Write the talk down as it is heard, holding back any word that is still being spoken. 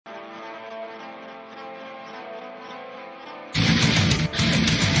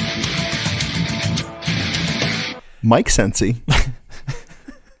Mike Sensi.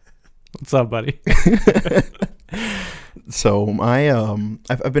 What's up, buddy? So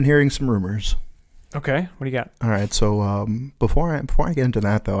I've been hearing some rumors. Okay, what do you got? All right, so before I get into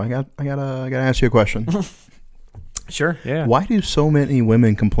that though, I gotta ask you a question. Sure, yeah. Why do so many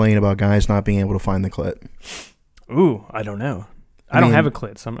women complain about guys not being able to find the clit? Ooh, I don't know. I don't have a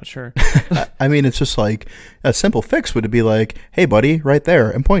clit, so I'm not sure. I mean, it's just like a simple fix would be like, hey, buddy, right there,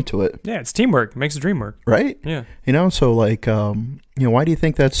 and point to it. Yeah, it's teamwork. It makes the dream work. Right? Yeah. You know, so like, why do you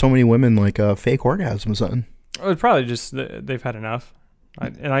think that so many women like fake orgasms then? Well, it's probably just they've had enough.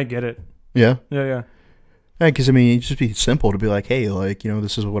 And I get it. Yeah? Yeah, yeah. Yeah, because, I mean, it'd just be simple to be like, hey, like,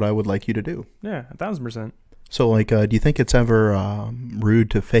 this is what I would like you to do. Yeah, 1,000%. So, like, do you think it's ever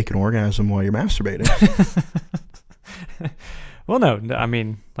rude to fake an orgasm while you're masturbating? Well, no. I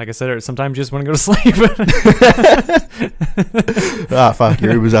mean, like I said, sometimes you just want to go to sleep. Fuck, he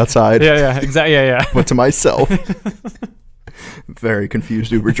was outside. Yeah, exactly. Yeah. But to myself. Very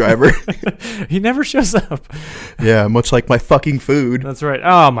confused Uber driver. He never shows up. Yeah, much like my fucking food. That's right.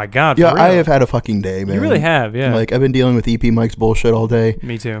 Oh, my God. Yeah, I have had a fucking day, man. You really have, yeah. Like, I've been dealing with EP Mike's bullshit all day.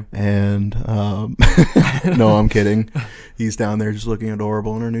 Me too. And, no, I'm kidding. He's down there just looking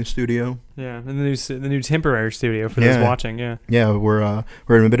adorable in our new studio. Yeah, and the new temporary studio for those watching, yeah. Yeah, we're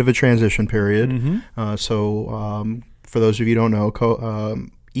in a bit of a transition period. Mm-hmm. So for those of you who don't know,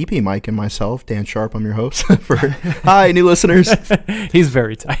 EP Mike and myself, Dan Sharp, I'm your host. Hi, new listeners. He's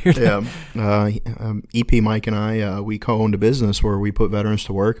very tired. Yeah. EP Mike and I, we co-owned a business where we put veterans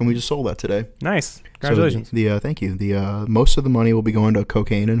to work, and we just sold that today. Nice. Congratulations. So thank you. Most of the money will be going to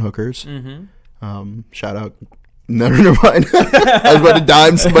cocaine and hookers. Mm-hmm. Shout out. No, never mind. I was about to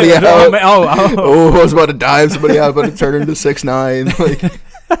dime somebody out. Oh, I was about to dime somebody out, but it turned into 6ix9ine. Like.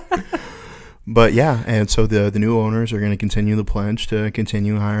 But yeah, and so the new owners are going to continue the pledge to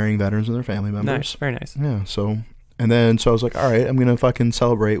continue hiring veterans and their family members. Nice, very nice. Yeah, so I was like, all right, I'm going to fucking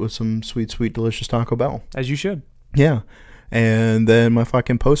celebrate with some sweet, sweet, delicious Taco Bell. As you should. Yeah. And then my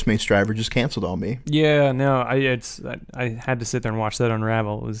fucking Postmates driver just canceled on me. Yeah, no, I had to sit there and watch that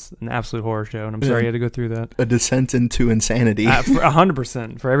unravel. It was an absolute horror show, and I'm sorry you had to go through that. A descent into insanity.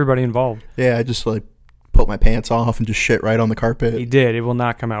 100% for everybody involved. Yeah, I just like pulled my pants off and just shit right on the carpet. He did. It will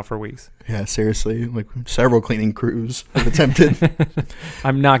not come out for weeks. Yeah, seriously. Like several cleaning crews have attempted.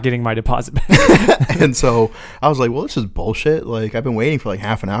 I'm not getting my deposit back. And so I was like, well, this is bullshit. Like I've been waiting for like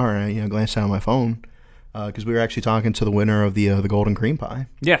half an hour, and I glanced down at my phone. Because we were actually talking to the winner of the Golden Creampie.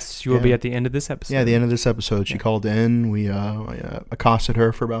 Yes, she will be at the end of this episode. Yeah, at the end of this episode. She called in. We accosted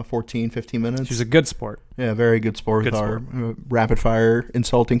her for about 14, 15 minutes. She's a good sport. Yeah, very good sport with our rapid-fire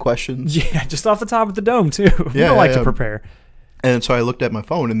insulting questions. Yeah, just off the top of the dome, too. Yeah, don't like to prepare. And so I looked at my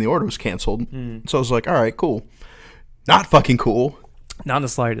phone, and the order was canceled. So I was like, all right, cool. Not fucking cool. Not in the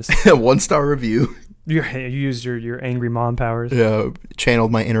slightest. 1-star review. You used your angry mom powers. Yeah,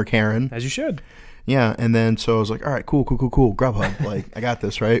 channeled my inner Karen. As you should. Yeah, and then so I was like, all right, cool. Grubhub, like, I got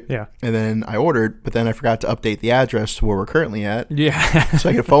this, right? Yeah. And then I ordered, but then I forgot to update the address to where we're currently at. Yeah. So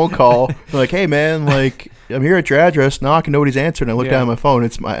I get a phone call. They're like, hey, man, like, I'm here at your address. Knocking, nobody's answering. I looked down at my phone.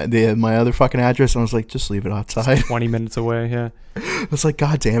 It's my other fucking address. And I was like, just leave it outside. It's 20 minutes away, yeah. I was like,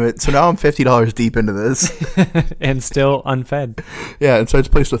 God damn it. So now I'm $50 deep into this. And still unfed. Yeah, and so I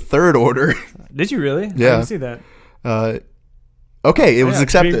just placed a third order. Did you really? Yeah. I didn't see that. Okay, it was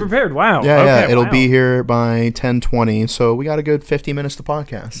accepted. Being prepared. Wow. Yeah, okay, it'll be here by 10:20. So we got a good 50 minutes to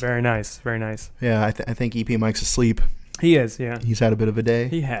podcast. Very nice. Very nice. Yeah, I think EP Mike's asleep. He is, yeah. He's had a bit of a day.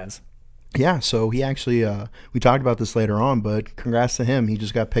 He has. Yeah, so he actually, we talked about this later on, but congrats to him. He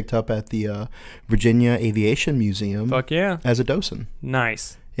just got picked up at the Virginia Aviation Museum. Fuck yeah. As a docent.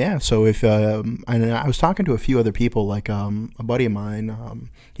 Nice. Yeah, so if I was talking to a few other people, like a buddy of mine,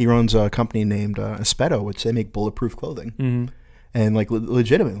 he runs a company named Espeto, which they make bulletproof clothing. Mm-hmm. And like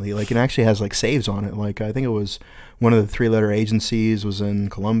legitimately, like it actually has like saves on it. Like I think it was one of the 3-letter agencies was in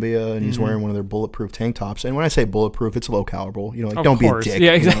Colombia, and he's wearing one of their bulletproof tank tops. And when I say bulletproof, it's low caliber. You know, like don't be a dick.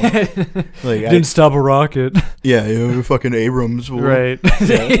 Yeah, exactly. Like, didn't stop a rocket. Yeah, fucking Abrams. Right.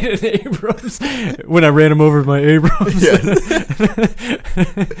 Yeah. Abrams. When I ran him over with my Abrams.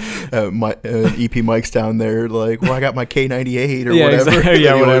 Yeah. My EP Mike's down there, like, well, I got my K98 or whatever. Exactly.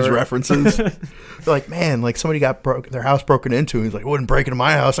 Yeah, whatever. whatever. References. They're like, man, like somebody got their house broken into. He's like, I wouldn't break into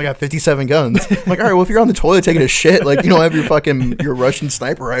my house. I got 57 guns. I'm like, all right, well, if you're on the toilet taking a shit, like, you don't have your Russian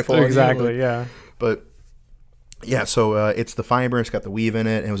sniper rifle. Exactly, like, yeah. But yeah, so it's the fiber. It's got the weave in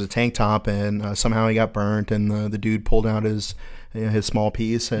it. And it was a tank top, and somehow he got burnt. And the dude pulled out his small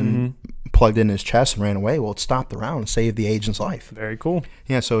piece and plugged it in his chest and ran away. Well, it stopped the round and saved the agent's life. Very cool.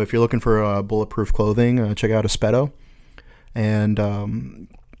 Yeah, so if you're looking for bulletproof clothing, check out Espeto. And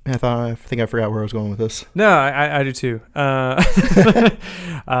I think I forgot where I was going with this. No, I do too. No.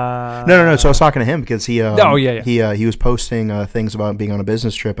 So I was talking to him because he. He was posting things about being on a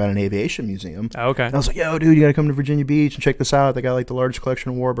business trip at an aviation museum. Oh, okay. And I was like, "Yo, dude, you gotta come to Virginia Beach and check this out. They got like the largest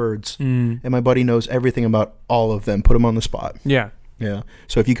collection of warbirds." And my buddy knows everything about all of them. Put him on the spot. Yeah. Yeah.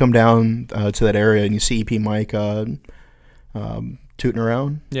 So if you come down to that area and you see EP Mike tooting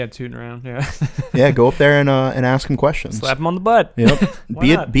around. Yeah, tooting around. Yeah. Yeah, go up there and ask him questions. Slap him on the butt.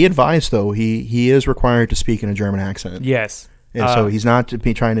 Yep. Be advised though. He is required to speak in a German accent. Yes. And so he's not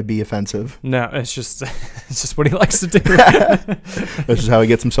trying to be offensive. No, it's just what he likes to do. This is how he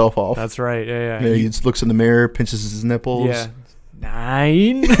gets himself off. That's right. Yeah. He just looks in the mirror, pinches his nipples. Yeah.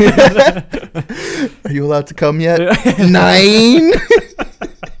 9. Are you allowed to come yet? 9.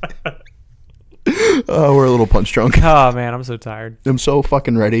 Oh, we're a little punch drunk. Oh man, I'm so tired. I'm so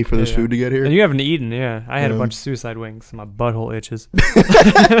fucking ready for this food to get here. And you haven't eaten, yeah. I had a bunch of suicide wings. My butthole itches.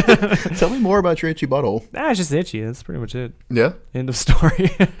 Tell me more about your itchy butthole. It's just itchy. That's pretty much it. Yeah. End of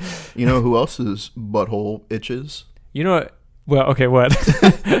story. You know who else's butthole itches? You know what? Well, okay, what?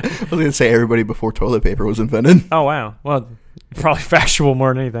 I was going to say everybody before toilet paper was invented. Oh, wow. Well, probably factual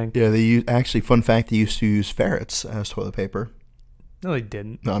more than anything. Yeah, actually, fun fact, they used to use ferrets as toilet paper. No, they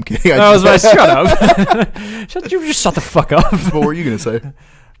didn't. No, I'm kidding. Shut up. Shut the fuck up. What were you going to say?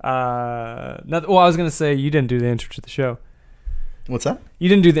 I was going to say you didn't do the intro to the show. What's that? You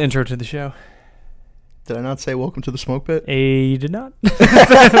didn't do the intro to the show. Did I not say welcome to the Smoke Pit? You did not.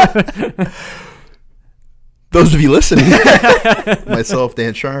 Those of you listening, myself,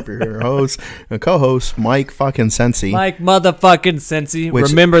 Dan Sharp, your host, and co-host, Mike fucking Sensi. Mike motherfucking Sensi.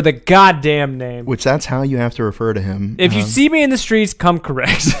 Remember the goddamn name. Which that's how you have to refer to him. If you see me in the streets, come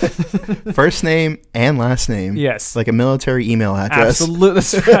correct. First name and last name. Yes. Like a military email address. Absolutely.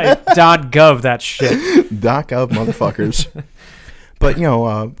 That's right. .gov that shit. .gov motherfuckers. But,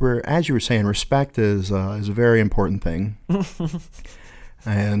 as you were saying, respect is a very important thing.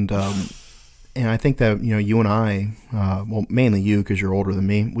 And I think that, you and I, well, mainly you because you're older than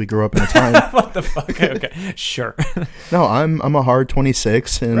me, we grew up in a time. What the fuck? Okay, sure. No, I'm a hard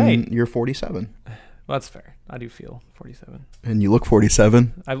 26 and right. You're 47. Well, that's fair. I do feel 47. And you look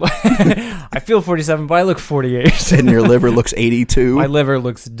 47. I feel 47, but I look 48. And your liver looks 82. My liver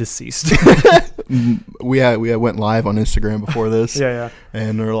looks deceased. We went live on Instagram before this. Yeah.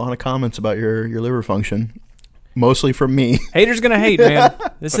 And there are a lot of comments about your liver function. Mostly from me. Haters gonna hate, man.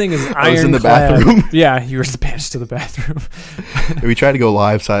 This thing is ironclad. I was in the bathroom. Yeah, you were banished to the bathroom. We tried to go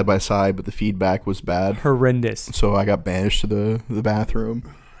live side by side, but the feedback was bad. Horrendous. So I got banished to the bathroom.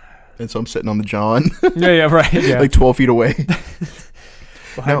 And so I'm sitting on the john. Yeah, right. Yeah. Like 12 feet away.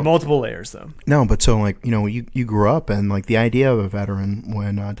 Behind multiple layers, though. No, but so, you grew up, and, the idea of a veteran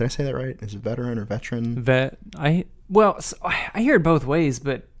when... did I say that right? Is it veteran or veteran? I hear it both ways,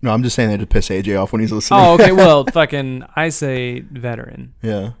 but... No, I'm just saying that to piss AJ off when he's listening. Oh, okay, well, I say veteran.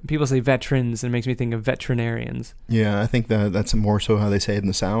 Yeah. People say veterans, and it makes me think of veterinarians. Yeah, I think that's more so how they say it in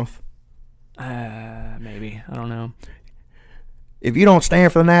the South. Maybe. I don't know. If you don't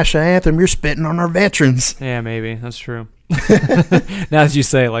stand for the national anthem, you're spitting on our veterans. Yeah, maybe. That's true. Now that you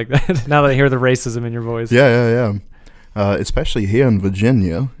say it like that, now that I hear the racism in your voice. Yeah. Especially here in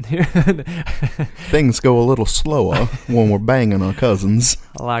Virginia, things go a little slower when we're banging our cousins.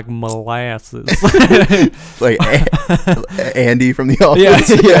 Like molasses. Like Andy from The Office.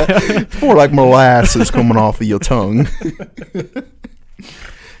 Yeah. It's more like molasses coming off of your tongue.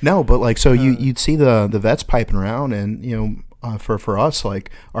 No, but you'd see the vets piping around, and for us,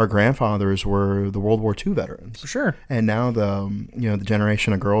 our grandfathers were the World War II veterans. For sure. And now the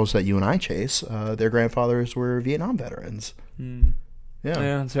generation of girls that you and I chase, their grandfathers were Vietnam veterans. Mm. Yeah.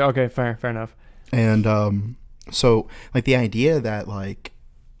 Yeah. So, okay. Fair enough. And so the idea that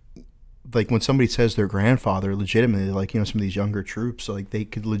when somebody says their grandfather, legitimately, some of these younger troops, they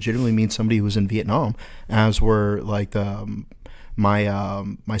could legitimately mean somebody who was in Vietnam, as were my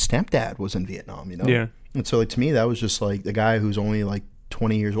stepdad was in Vietnam. Yeah. And so, to me, that was just, the guy who's only,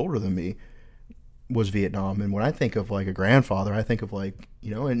 20 years older than me was Vietnam. And when I think of, a grandfather, I think of,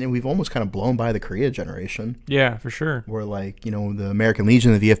 and we've almost kind of blown by the Korea generation. Yeah, for sure. Where, the American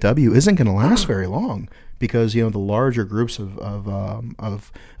Legion, the VFW, isn't going to last very long because, the larger groups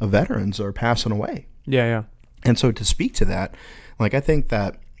of veterans are passing away. Yeah. And so, to speak to that, I think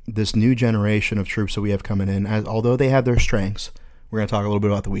that this new generation of troops that we have coming in, although they have their strengths, we're going to talk a little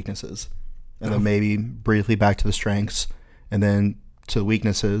bit about the weaknesses. And then maybe briefly back to the strengths, and then to the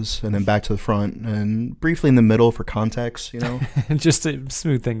weaknesses, and then back to the front, and briefly in the middle for context, Just to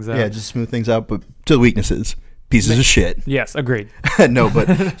smooth things out. Yeah, just smooth things out, but to the weaknesses. Pieces of shit. Yes, agreed. No,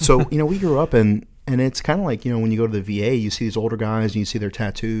 but, so, we grew up, and And it's kind of like, you know, when you go to the VA, you see these older guys and you see their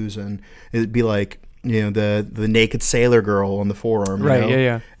tattoos, and it'd be like, you know, the naked sailor girl on the forearm, right? You know?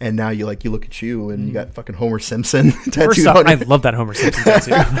 Yeah. And now you look at you and you got fucking Homer Simpson tattooed First off, on I you. love that Homer Simpson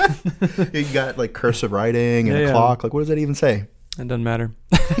tattoo. You got like cursive writing and a clock. Like, what does that even say? It doesn't matter.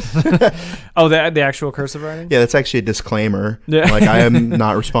 Oh, the actual cursive writing? Yeah, that's actually a disclaimer. Yeah. Like, I am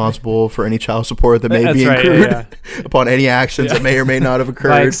not responsible for any child support that may be incurred upon any actions that may or may not have occurred.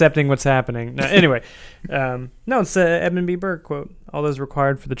 By accepting what's happening. No, anyway, no, it's an Edmund B. Burke quote. All those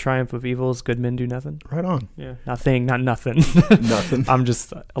required for the triumph of evil is good men do nothing. Right on. Yeah, nothing, not nothing. Nothing. I'm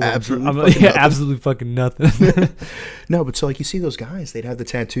just absolutely absolutely fucking nothing. No, but so like you see those guys, they'd have the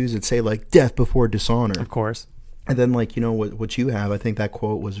tattoos that say like death before dishonor. Of course. And then, like, you know, what you have, I think that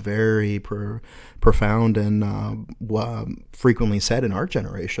quote was very profound and frequently said in our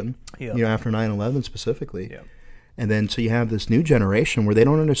generation, you know, after 9/11 specifically. Yep. And then so you have this new generation where they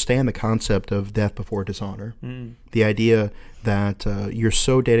don't understand the concept of death before dishonor. Mm. The idea that you're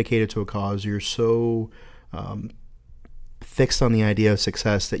so dedicated to a cause, you're so fixed on the idea of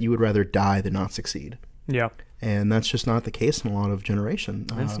success that you would rather die than not succeed. Yeah. And that's just not the case in a lot of generation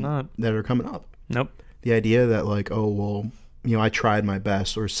it's not. that are coming up. Nope. The idea that like, oh, well, you know, I tried my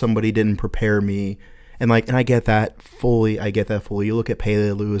best or somebody didn't prepare me. And I get that fully. You look at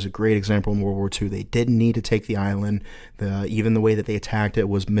Peleliu as a great example in World War II. They didn't need to take the island. Even the way that they attacked it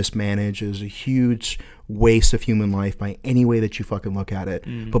was mismanaged. It was a huge waste of human life by any way that you fucking look at it.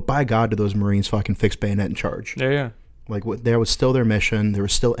 Mm. But by God, did those Marines fucking fix bayonet and charge. Yeah. Like, there was still their mission. There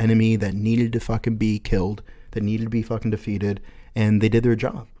was still enemy that needed to fucking be killed, that needed to be fucking defeated. And they did their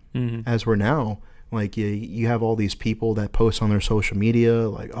job. Mm-hmm. As we're now... Like, you have all these people that post on their social media,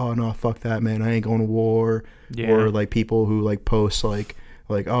 like, oh, no, fuck that, man, I ain't going to war. Yeah. Or, like, people who, like, post, like,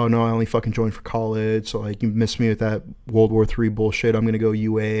 oh, no, I only fucking joined for college, so, like, you missed me with that World War III bullshit, I'm going to go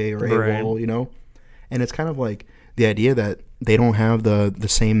UA or AWOL, you know? And it's kind of like the idea that they don't have the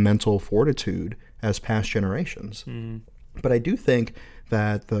same mental fortitude as past generations. Mm. But I do think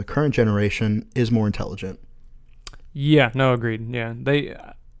that the current generation is more intelligent. Yeah, no, agreed, yeah.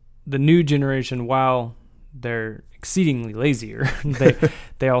 The new generation, while they're exceedingly lazier,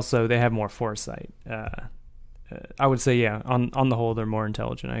 they have more foresight. I would say, yeah, on the whole, they're more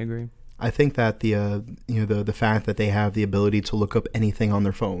intelligent. I agree. I think that the fact that they have the ability to look up anything on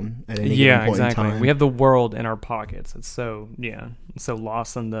their phone at any given point in time. We have the world in our pockets. It's so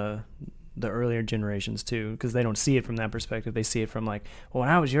lost on the earlier generations too, because they don't see it from that perspective. They see it from like, well, when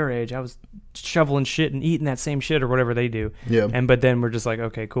I was your age, I was shoveling shit and eating that same shit or whatever they do. Yeah. But then we're just like,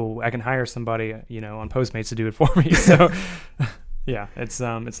 okay, cool. I can hire somebody, you know, on Postmates to do it for me. So yeah, it's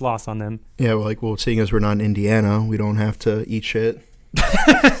lost on them. Yeah. Well, seeing as we're not in Indiana, we don't have to eat shit.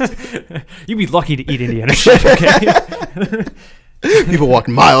 You'd be lucky to eat Indiana shit. Okay. People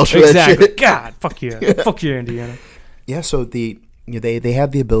walking miles for that shit. God, fuck you. Fuck you, Indiana. Yeah. So they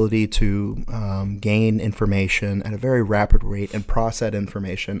have the ability to gain information at a very rapid rate and process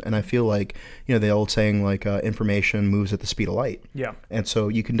information. And I feel like, you know, the old saying, like, information moves at the speed of light. Yeah. And so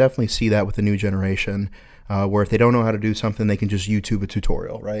you can definitely see that with the new generation, where if they don't know how to do something, they can just YouTube a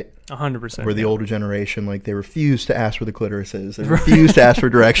tutorial, right? 100%. Where the older generation, like, they refuse to ask where the clitoris is. They refuse to ask for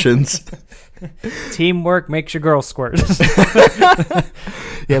directions. Teamwork makes your girl squirt.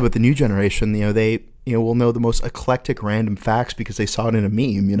 Yeah, but the new generation, you know, they... You know, will know the most eclectic random facts because they saw it in a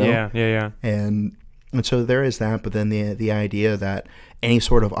meme, you know? Yeah. And so there is that, but then the idea that any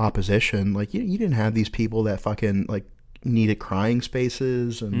sort of opposition, like, you didn't have these people that fucking, like, needed crying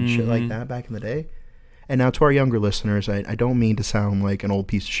spaces and shit like that back in the day. And now to our younger listeners, I don't mean to sound like an old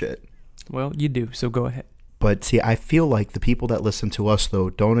piece of shit. Well, you do, so go ahead. But see, I feel like the people that listen to us,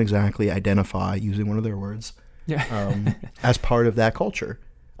 though, don't exactly identify, using one of their words, as part of that culture.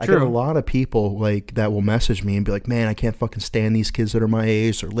 I get a lot of people like that will message me and be like, man, I can't fucking stand these kids that are my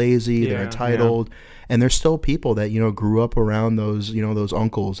age. They're lazy. They're entitled. And there's still people that, you know, grew up around those, you know, those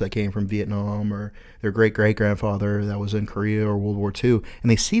uncles that came from Vietnam or their great-great-grandfather that was in Korea or World War II.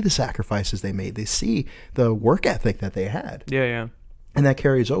 And they see the sacrifices they made. They see the work ethic that they had. Yeah. And that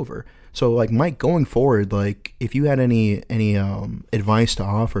carries over. So, like, Mike, going forward, like, if you had any advice to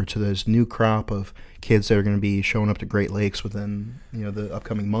offer to this new crop of kids that are going to be showing up to Great Lakes within, you know, the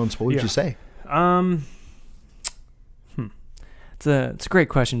upcoming months, what would you say? It's a great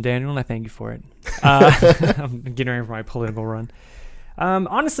question, Daniel, and I thank you for it. I'm getting ready for my political run.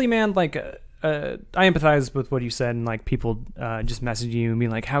 Honestly, man, like, I empathize with what you said, and like people just message you and being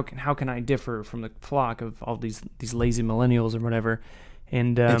like, how can I differ from the flock of all these lazy millennials or whatever?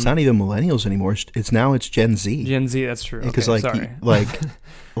 And it's not even millennials anymore. It's Gen Z. Gen Z, that's true. Because okay,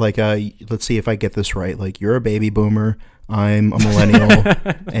 let's see if I get this right. Like, you're a baby boomer, I'm a millennial,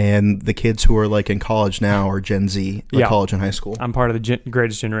 and the kids who are like in college now are Gen Z, like college and high school. I'm part of the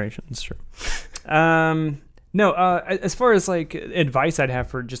greatest generation. That's true. No, as far as like advice I'd have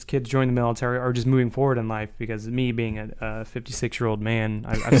for just kids joining the military or just moving forward in life, because me being a 56-year-old man,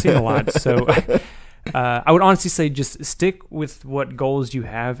 I've seen a lot. So I would honestly say just stick with what goals you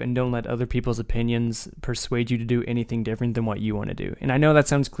have and don't let other people's opinions persuade you to do anything different than what you want to do. And I know that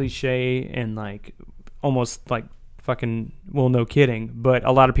sounds cliche and like almost like fucking, well, no kidding, but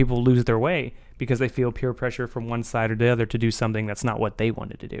a lot of people lose their way because they feel peer pressure from one side or the other to do something that's not what they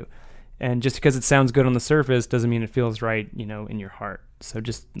wanted to do. And just because it sounds good on the surface doesn't mean it feels right, in your heart. So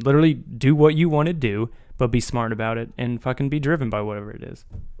just literally do what you want to do, but be smart about it and fucking be driven by whatever it is.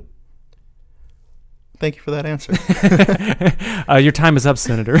 Thank you for that answer. Your time is up,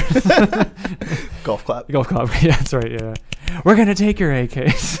 Senator. Golf clap. Golf clap. Yeah, that's right. Yeah. We're going to take your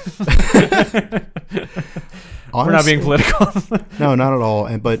AKs. Honestly, we're not being political. No, not at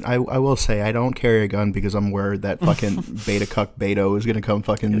all. But I will say I don't carry a gun because I'm worried that fucking beta cuck Beto is going to come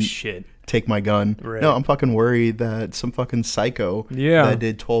fucking take my gun. Right. No, I'm fucking worried that some fucking psycho that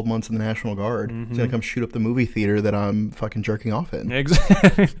did 12 months in the National Guard is going to come shoot up the movie theater that I'm fucking jerking off in.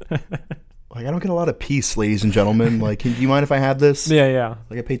 Exactly. Like, I don't get a lot of peace, ladies and gentlemen. Like, do you mind if I have this? Yeah.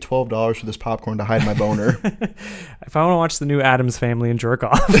 Like, I paid $12 for this popcorn to hide my boner. If I want to watch the new Addams Family and jerk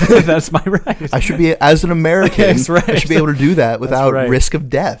off, that's my right. I should be, as an American, right. I should be able to do that without risk of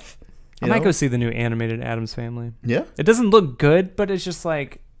death. I might go see the new animated Addams Family. Yeah? It doesn't look good, but it's just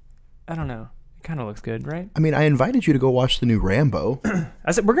like, I don't know. It kind of looks good, right? I mean, I invited you to go watch the new Rambo.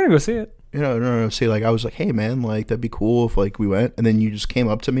 I said, we're going to go see it. No. See, like, I was like, hey, man, like, that'd be cool if, like, we went. And then you just came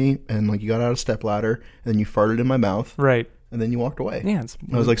up to me and, like, you got out a stepladder and then you farted in my mouth. Right. And then you walked away. Yeah.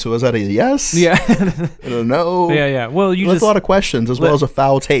 I was like, so was that a yes? Yeah. I don't know. Yeah. Well, that's a lot of questions as well as a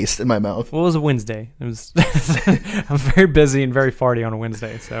foul taste in my mouth. Well, it was a Wednesday. It was. I'm very busy and very farty on a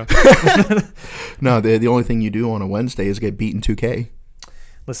Wednesday, so. No, the only thing you do on a Wednesday is get beaten 2K.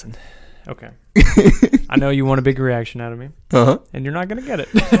 Listen. Okay. I know you want a big reaction out of me. And you're not going to get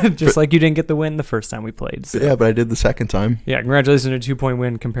it. Just like you didn't get the win the first time we played. So. Yeah, but I did the second time. Yeah, congratulations on a 2-point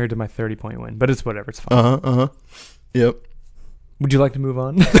win compared to my 30-point win. But it's whatever. It's fine. Yep. Would you like to move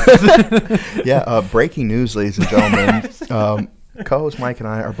on? Yeah, breaking news, ladies and gentlemen. Co-host Mike and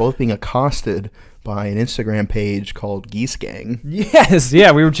I are both being accosted by an Instagram page called Geese Gang. Yes,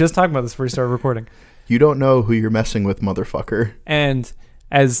 yeah, we were just talking about this before we started recording. You don't know who you're messing with, motherfucker. And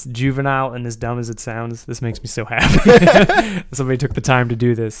as juvenile and as dumb as it sounds, this makes me so happy. Somebody took the time to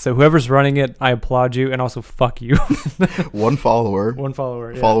do this. So whoever's running it, I applaud you, and also fuck you. One follower.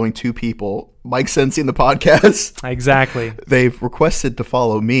 Yeah. Following 2 people. Mike sensing the podcast. Exactly. They've requested to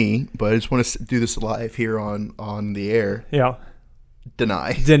follow me, but I just want to do this live here on the air. Yeah.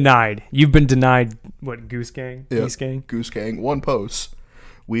 Denied. You've been denied, what, Goose Gang? Yep. Geese Gang? Goose Gang. 1 post.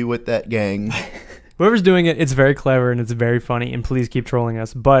 We with that gang. Whoever's doing it, it's very clever and it's very funny, and please keep trolling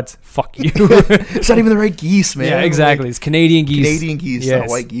us, but fuck you. It's not even the right geese, man. Yeah, exactly. It's Canadian geese. Canadian geese, yes. Not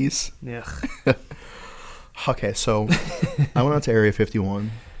white geese. Yeah. Okay, so I went out to Area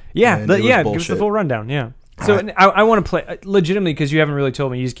 51. Yeah, give us the full rundown, yeah. So I want to play, legitimately, because you haven't really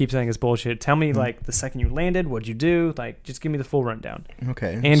told me, you just keep saying it's bullshit. Tell me, like, the second you landed, what'd you do? Like, just give me the full rundown.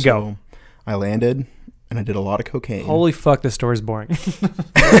 Okay. And go. I landed. And I did a lot of cocaine. Holy fuck, this story's boring. Wow,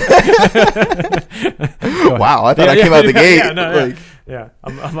 I thought I came out the gate. Yeah,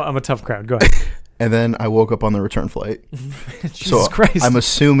 I'm a tough crowd. Go ahead. And then I woke up on the return flight. Jesus Christ. I'm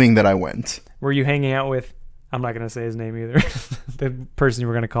assuming that I went. Were you hanging out with, I'm not going to say his name either, the person you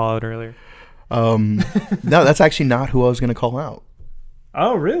were going to call out earlier? No, that's actually not who I was going to call out.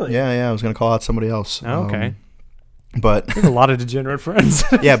 Oh, really? Yeah, I was going to call out somebody else. Oh, okay. But you have a lot of degenerate friends.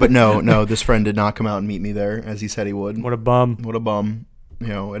 Yeah, but no, this friend did not come out and meet me there as he said he would. What a bum.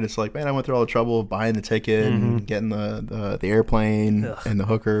 And it's like, man, I went through all the trouble of buying the ticket and getting the airplane and the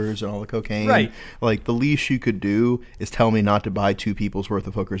hookers and all the cocaine. Right. Like, the least you could do is tell me not to buy 2 people's worth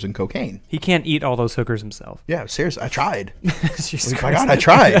of hookers and cocaine. He can't eat all those hookers himself. Yeah, seriously, I tried. Like, my God, I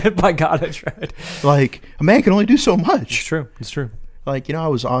tried. My God, I tried. Like, a man can only do so much. It's true. Like, I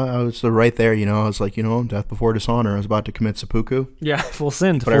was right there, I was like, death before dishonor. I was about to commit seppuku. Yeah, full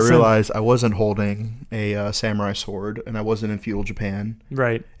sin. But I realized I wasn't holding a samurai sword, and I wasn't in feudal Japan.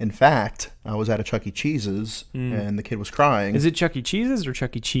 Right. In fact, I was at a Chuck E. Cheese's, and the kid was crying. Is it Chuck E. Cheese's or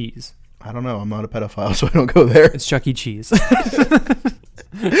Chuck E. Cheese? I don't know. I'm not a pedophile, so I don't go there. It's Chuck E. Cheese.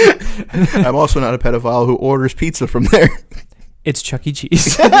 I'm also not a pedophile who orders pizza from there. It's Chuck E.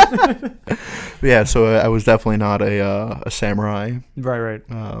 Cheese. Yeah, so I was definitely not a samurai. Right.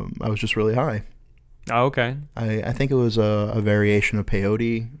 I was just really high. Oh, okay. I think it was a variation of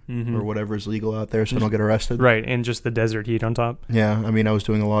peyote or whatever is legal out there, so I don't get arrested. Right, and just the desert heat on top. Yeah, I mean, I was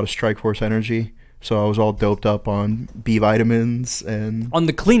doing a lot of Strikeforce energy, so I was all doped up on B vitamins and... On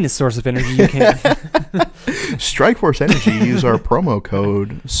the cleanest source of energy you can. Strikeforce Energy, use our promo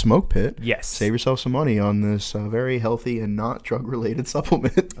code SmokePit. Yes. Save yourself some money on this very healthy and not drug-related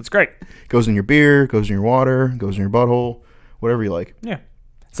supplement. That's great. Goes in your beer, goes in your water, goes in your butthole, whatever you like. Yeah.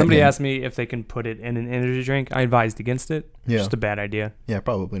 Somebody asked me if they can put it in an energy drink. I advised against it. Yeah. Just a bad idea. Yeah,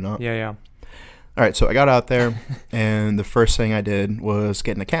 probably not. Yeah. All right, so I got out there, and the first thing I did was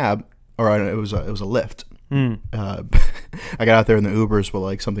get in a cab, or it was a Lyft. I got out there, and the Ubers were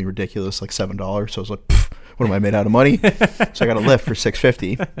like something ridiculous, like $7. So I was like, what am I made out of money? So I got a Lyft for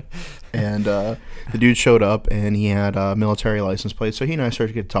 $6.50, and the dude showed up, and he had a military license plate. So he and I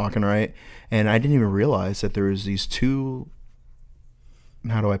started to get talking, right? And I didn't even realize that there was these two.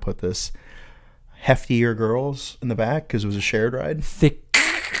 How do I put this? Heftier girls in the back because it was a shared ride. Thick.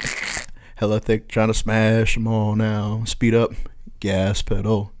 Hella thick, trying to smash them all now. Speed up, gas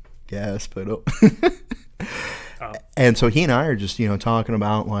pedal, gas pedal. And so he and I are just, talking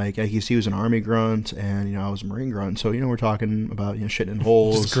about, like, he was an Army grunt, and, I was a Marine grunt. So, we're talking about, shitting in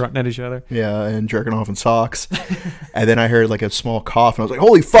holes. Just grunting at each other. Yeah, and jerking off in socks. And then I heard, like, a small cough, and I was like,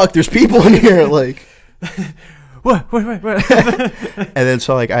 holy fuck, there's people in here, like... What? And then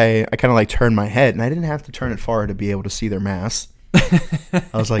so like I kind of like turned my head, and I didn't have to turn it far to be able to see their mass. I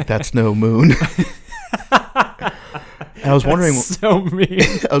was like, that's no moon. And I was wondering, so mean.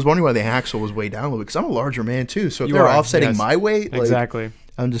 I was wondering why the axle was way down a little bit, because I'm a larger man too. So if You they're are, offsetting yes. my weight, like, Exactly.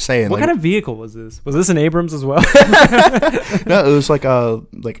 I'm just saying. What like, kind of vehicle was this? Was this an Abrams as well? No, it was like I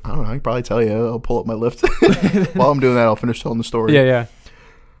don't know. I can probably tell you. I'll pull up my lift. While I'm doing that, I'll finish telling the story. Yeah.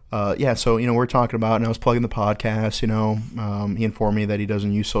 So, we're talking about, and I was plugging the podcast, he informed me that he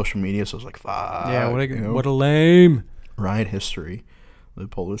doesn't use social media, so I was like, fuck. Yeah, what a lame. Ride history. Let me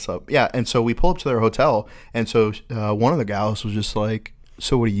pull this up. Yeah, and so we pull up to their hotel, and so one of the gals was just like,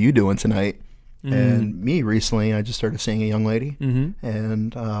 so what are you doing tonight? And me, recently, I just started seeing a young lady,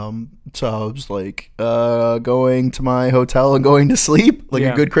 and so I was like, going to my hotel and going to sleep, like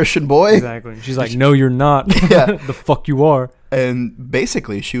a good Christian boy. Exactly. She's like, no, you're not. Yeah. The fuck you are. And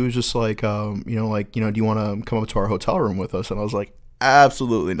basically, she was just like, do you want to come up to our hotel room with us? And I was like,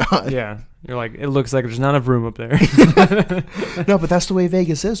 absolutely not. Yeah. You're like, it looks like there's not enough room up there. No, but that's the way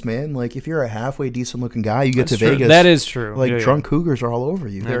Vegas is, man. Like, if you're a halfway decent looking guy, you get to Vegas. That is true. Like, drunk cougars are all over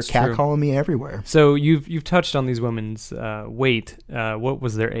you. They're catcalling me everywhere. So you've touched on these women's weight. What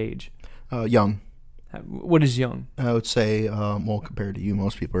was their age? Young. What is young? I would say, compared to you,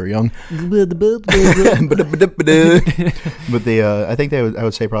 most people are young. But I think I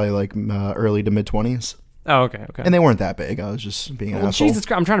would say probably like early to mid 20s. Oh, okay. And they weren't that big. I was just being an asshole. Jesus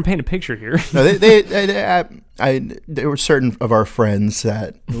Christ, I'm trying to paint a picture here. No, there were certain of our friends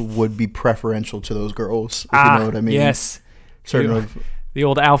that would be preferential to those girls, if you know what I mean. Yes. Of the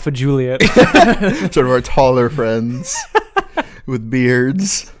old Alpha Juliet. sort of our taller friends with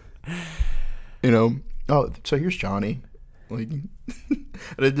beards. Oh, so here's Johnny. Like, it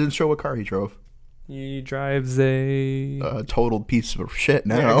didn't show what car he drove. He drives a total piece of shit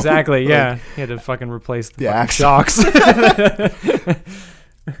now. Yeah, exactly. Yeah, he had to fucking replace the axle. shocks.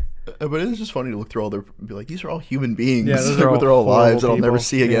 But it's just funny to look through all their, be like, these are all human beings. Yeah, those are all with their own lives that I'll people. never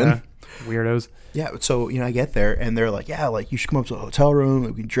see again. Yeah. Weirdos. Yeah, so I get there and they're like, yeah, like you should come up to the hotel room,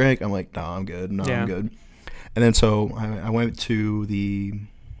 we can drink. I'm like, no, I'm good. I'm good. And then so I went to the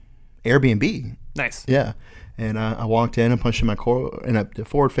Airbnb. Nice. Yeah. And I walked in and punched in my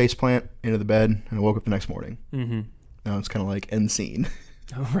forward face plant into the bed, and I woke up the next morning. Now it's kind of like end scene.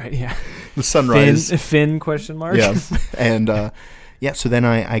 Oh, right, yeah. The sunrise. Finn question mark? Yeah. And so then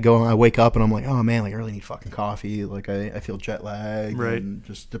I wake up and I'm like, oh man, like I really need fucking coffee. Like I feel jet lagged and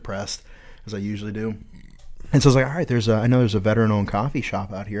just depressed, as I usually do. And so I was like, all right, I know there's a veteran-owned coffee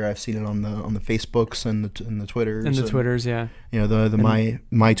shop out here. I've seen it on the Facebooks and the Twitters. And the Twitters, yeah. My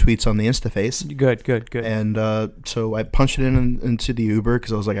tweets on the Instaface. Good. And so I punched it into the Uber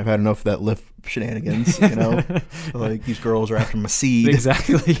because I was like, I've had enough of that Lyft shenanigans, like these girls are after my seed.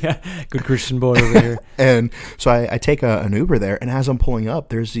 Exactly, yeah. Good Christian boy over here. And so I take an Uber there, and as I'm pulling up,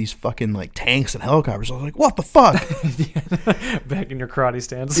 there's these fucking like tanks and helicopters. I was like, what the fuck? Back in your karate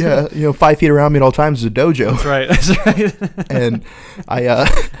stance. Yeah, 5 feet around me at all times is a dojo. That's right. And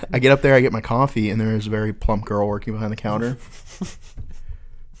I get up there, I get my coffee, and there's a very plump girl working behind the counter.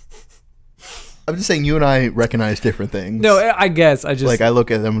 I'm just saying you and I recognize different things. No, I guess I just like I look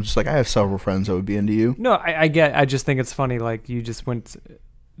at them I'm just like I have several friends that would be into you. No, I just think it's funny. Like you just went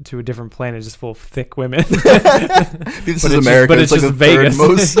to a different planet just full of thick women. This is America. It's like the Vegas. third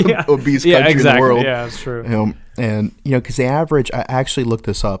most obese country in the world. Yeah, that's true. And because the average, I actually looked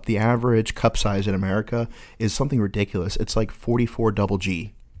this up. The average cup size in America is something ridiculous. It's like 44 double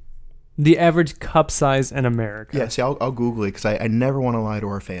G. The average cup size in America. Yeah, see, I'll Google it because I never want to lie to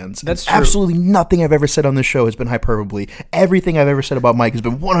our fans. That's true. Absolutely nothing I've ever said on this show has been hyperbole. Everything I've ever said about Mike has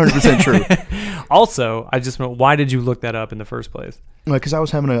been 100% true. Also, I just went, why did you look that up in the first place? Because I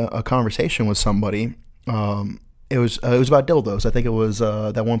was having a conversation with somebody. It was about dildos. I think it was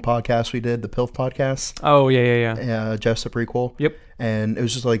that one podcast we did, the PILF podcast. Oh, yeah. Jeff's the prequel. Yep. And it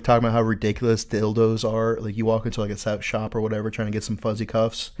was just like talking about how ridiculous dildos are. Like you walk into like a sex shop or whatever trying to get some fuzzy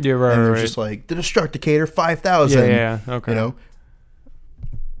cuffs. Yeah, right. And it was just like, the Destructicator 5000. Yeah, okay. You know?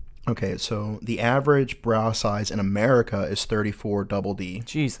 Okay, so the average bra size in America is 34 double D.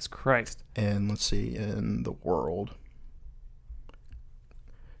 Jesus Christ. And let's see, in the world.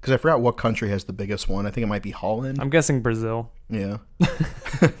 Because I forgot what country has the biggest one. I think it might be Holland. I'm guessing Brazil. Yeah.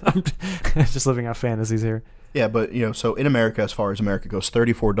 I'm just living out fantasies here. Yeah, but, so in America, as far as America goes,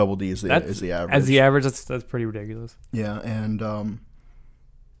 34 double D is the average. As the average, that's pretty ridiculous. Yeah, and,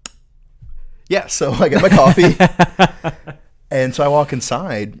 so I get my coffee. And so I walk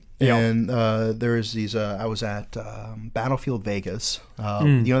inside, and there's these, I was at Battlefield Vegas.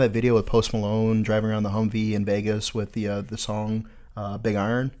 You know that video with Post Malone driving around the Humvee in Vegas with the song Big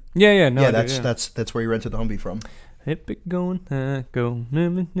Iron? Yeah. No, yeah, that's where you rented the Humvee from. Hit it going, go.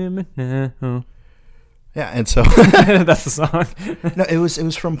 Yeah, and so that's the song. No, it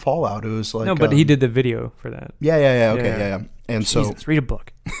was from Fallout. It was like but he did the video for that. Yeah. And Jesus, so read a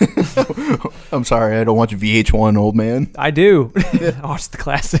book. I'm sorry, I don't watch VH1, old man. I do. Watch the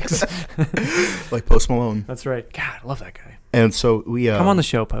classics. Like Post Malone. That's right. God, I love that guy. And so we come on the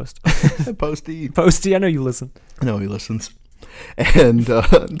show, Post. Posty, I know you listen. I know he listens. And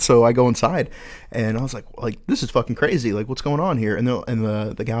so I go inside, and I was like, this is fucking crazy. Like, what's going on here? And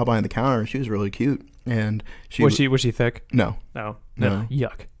the gal behind the counter, she was really cute. And was she thick? No. No.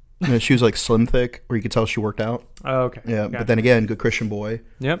 Yuck. No, she was like slim thick, where you could tell she worked out. Oh, okay. Yeah, gotcha. But then again, good Christian boy.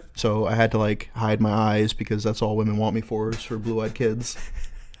 Yep. So I had to like hide my eyes because that's all women want me for is for blue-eyed kids.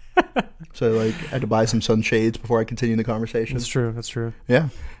 So like I had to buy some sunshades before I continued the conversation. That's true. Yeah.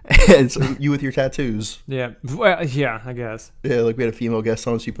 And so you with your tattoos. Yeah. Well, yeah, I guess. Yeah, like we had a female guest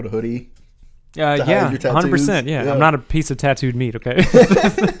on, so you put a hoodie. Yeah, 100%. Yeah, I'm not a piece of tattooed meat, okay?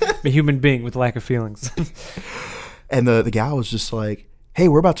 I'm a human being with lack of feelings. And the gal was just like, hey,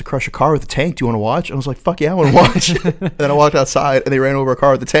 we're about to crush a car with a tank. Do you want to watch? And I was like, fuck yeah, I want to watch. And then I walked outside, and they ran over a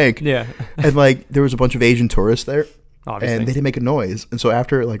car with a tank. Yeah. And like there was a bunch of Asian tourists there. Obviously. And they didn't make a noise. And so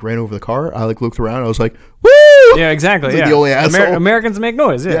after it like ran over the car, I like looked around and I was like, woo! Yeah, exactly. Like the only asshole. Americans make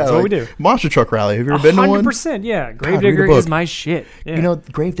noise. Yeah, that's what we do. Monster truck rally. Have you ever been to one? 100%. Yeah. Gravedigger is my shit. Yeah.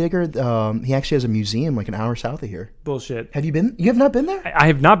 Gravedigger, he actually has a museum like an hour south of here. Bullshit. Have you been? You have not been there? I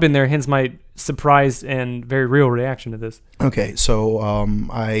have not been there, hence my surprised and very real reaction to this. Okay, so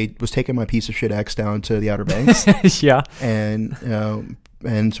I was taking my piece of shit X down to the Outer Banks. Yeah.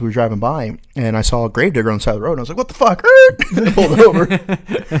 And so we were driving by, and I saw a gravedigger on the side of the road, and I was like, what the fuck? And I pulled over.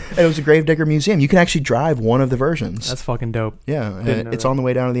 And it was a gravedigger museum. You can actually drive one of the versions. That's fucking dope. Yeah, it's on the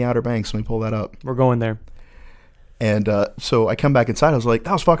way down to the Outer Banks. Let me pull that up. We're going there. And so I come back inside. I was like,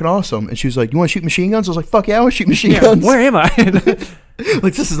 that was fucking awesome. And she was like, you want to shoot machine guns? I was like, fuck yeah, I want to shoot machine guns. Where am I?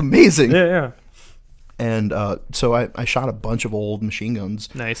 Like, this is amazing. Yeah. And so I shot a bunch of old machine guns.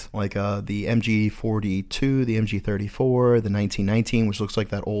 Nice. Like the MG42, the MG34, the 1919, which looks like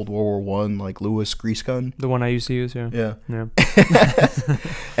that old World War I, like Lewis grease gun. The one I used to use, yeah. Yeah.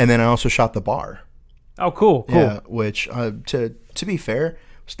 And then I also shot the bar. Oh, cool. Yeah, which, to be fair,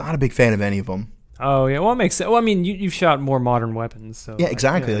 I was not a big fan of any of them. Oh, yeah. Well, it makes sense. Well, I mean, you've shot more modern weapons. So yeah,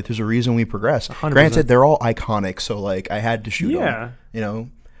 exactly. Like, there's a reason we progress. 100%. Granted, they're all iconic, so, like, I had to shoot them. Yeah.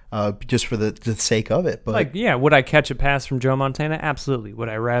 Just for the sake of it. But like, yeah, would I catch a pass from Joe Montana? Absolutely. Would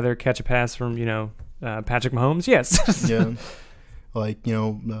I rather catch a pass from, Patrick Mahomes? Yes. Yeah. Like, give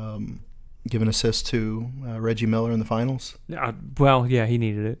an assist to Reggie Miller in the finals. Well, yeah, he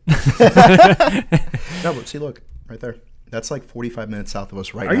needed it. No, but see, look, right there. That's like 45 minutes south of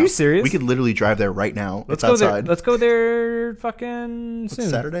us right now. Are you serious? We could literally drive there right now. Let's go outside. Let's go there fucking soon.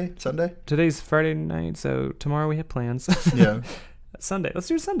 Saturday? Sunday? Today's Friday night, so tomorrow we have plans. Yeah. Sunday. Let's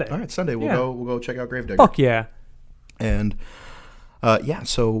do Sunday. All right, Sunday. We'll go check out Gravedigger. Fuck yeah. And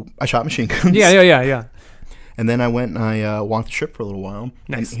so I shot machine guns. Yeah. And then I went and I walked the strip for a little while.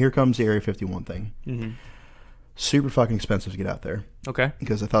 Nice. And here comes the Area 51 thing. Mm-hmm. Super fucking expensive to get out there. Okay.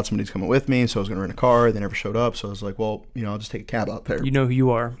 Because I thought somebody's coming with me, so I was going to rent a car. They never showed up, so I was like, well, I'll just take a cab out there. You know who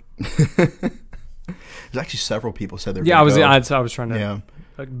you are. There's actually several people said they're Yeah, I was trying to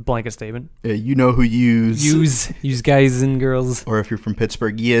Yeah. blanket statement. Yeah, you know who Use guys and girls. Or if you're from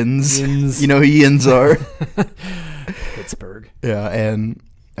Pittsburgh, yins. Yins. You know who yins are. Pittsburgh. Yeah, and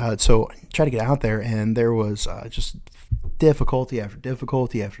so I tried to get out there, and there was just difficulty after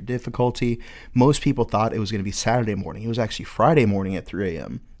difficulty after difficulty. Most people thought it was going to be Saturday morning. It was actually Friday morning at 3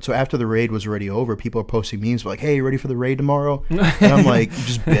 a.m. So after the raid was already over, people are posting memes like, hey, you ready for the raid tomorrow? And I'm like,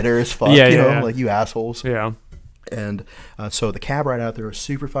 just bitter as fuck, yeah. like, you assholes. Yeah. And so the cab ride out there was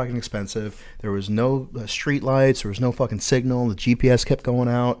super fucking expensive. There was no street lights. There was no fucking signal. The GPS kept going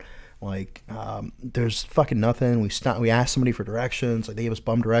out. Like, there's fucking nothing. We asked somebody for directions. Like, they gave us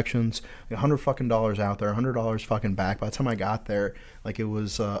bum directions. Like, $100 fucking out there, $100 fucking back. By the time I got there, like, it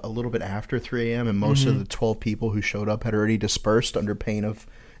was a little bit after 3 a.m. and most of the 12 people who showed up had already dispersed under pain of,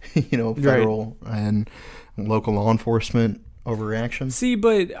 federal and local law enforcement overreaction. See,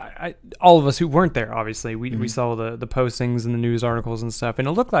 but all of us who weren't there, obviously, we saw the postings and the news articles and stuff, and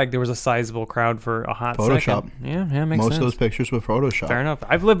it looked like there was a sizable crowd for a hot Photoshop. second. Yeah, makes sense. Most of those pictures were Photoshop. Fair enough.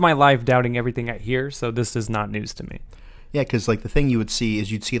 I've lived my life doubting everything I hear, so this is not news to me. Yeah, because, like, the thing you would see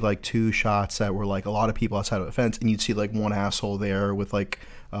is you'd see, like, 2 shots that were, like, a lot of people outside of the fence, and you'd see, like, one asshole there with, like,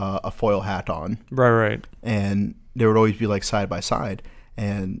 a foil hat on. Right. And there would always be, like, side by side.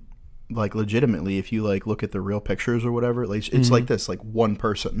 And, like, legitimately, if you, like, look at the real pictures or whatever, like, it's like this, like, one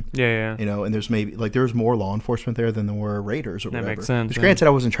person. Yeah. And there's maybe, like, there's more law enforcement there than there were raiders or whatever. That makes sense. Which, granted,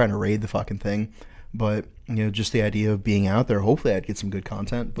 I wasn't trying to raid the fucking thing, but, just the idea of being out there, hopefully I'd get some good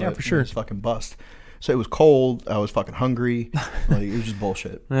content. But, yeah, for sure. It was fucking bust. So it was cold. I was fucking hungry. Like, it was just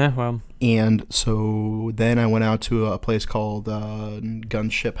bullshit. Yeah, well. And so then I went out to a place called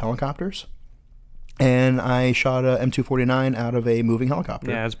Gunship Helicopters. And I shot a M249 out of a moving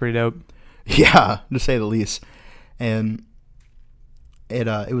helicopter. Yeah, it's pretty dope. Yeah, to say the least. And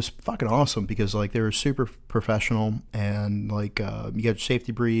it was fucking awesome because, like, they were super professional, and, like, you got your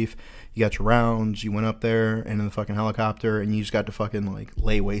safety brief, you got your rounds, you went up there and in the fucking helicopter, and you just got to fucking, like,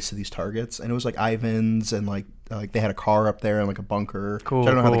 lay waste to these targets. And it was like Ivans, and like they had a car up there and like a bunker. Cool. So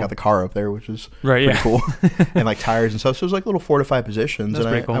I don't know how they got the car up there, which was right, pretty cool. And like tires and stuff. So it was like little fortified positions. That's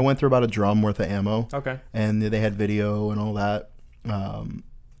and pretty cool. I went through about a drum worth of ammo. Okay. And they had video and all that.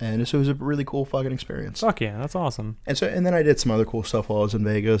 And so it was a really cool fucking experience. Fuck yeah, that's awesome. And then I did some other cool stuff while I was in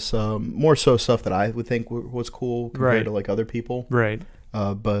Vegas. More so stuff that I would think was cool compared to like other people. Right.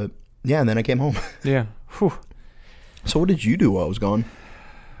 But yeah, and then I came home. Yeah. Whew. So what did you do while I was gone?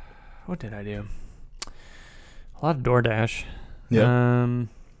 What did I do? A lot of DoorDash. Yeah.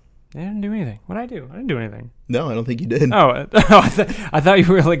 I didn't do anything. What did I do? I didn't do anything. No, I don't think you did. Oh, I thought you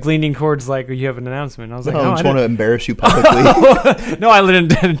were like leaning towards like you have an announcement. I was like, no, no, I just want to embarrass you publicly. No, I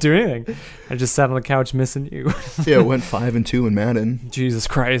didn't do anything. I just sat on the couch missing you. Yeah, it went 5-2 in Madden. Jesus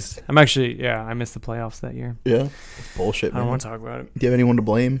Christ. I missed the playoffs that year. Yeah, it's bullshit, man. I don't want to talk about it. Do you have anyone to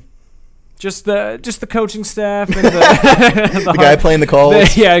blame? Just the coaching staff and the guy playing the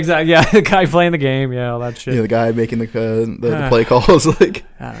calls. Yeah, exactly. Yeah, the guy playing the game. Yeah, all that shit. Yeah, the guy making the play calls. Like,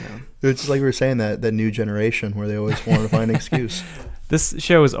 I don't know. It's just like we were saying, that new generation where they always want to find an excuse. This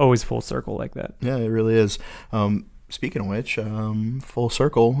show is always full circle like that. Yeah, it really is. Speaking of which, full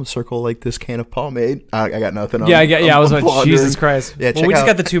circle like this can of pomade. I got nothing. I was like, Jesus Christ. Yeah, well, we just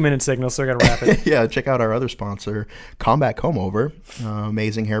got the 2-minute signal, so I got to wrap it. Yeah, check out our other sponsor, Combover.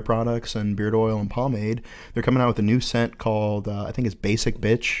 Amazing hair products and beard oil and pomade. They're coming out with a new scent called, I think it's Basic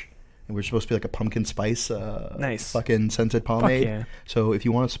Bitch. And we're supposed to be like a pumpkin spice, nice fucking scented pomade. Fuck yeah. So if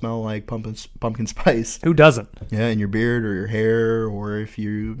you want to smell like pumpkin spice, who doesn't? Yeah, in your beard or your hair, or if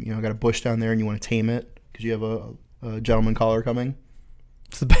you got a bush down there and you want to tame it because you have a gentleman collar coming.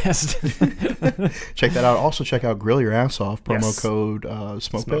 It's the best. Check that out. Also check out Grill Your Ass Off, promo Yes. code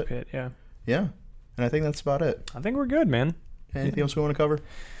SmokePit. SmokePit, yeah. Yeah. And I think that's about it. I think we're good, man. Anything else we want to cover?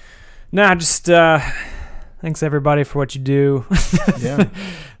 Nah, just thanks everybody for what you do. Yeah.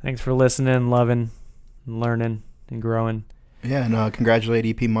 Thanks for listening, loving, and learning, and growing. Yeah, and congratulate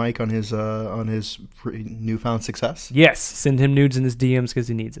EP Mike on his newfound success. Yes, send him nudes in his DMs because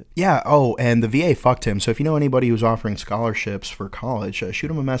he needs it. Yeah. Oh, and the VA fucked him. So if you know anybody who's offering scholarships for college,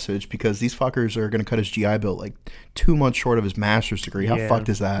 shoot him a message because these fuckers are going to cut his GI Bill like 2 months short of his master's degree. How fucked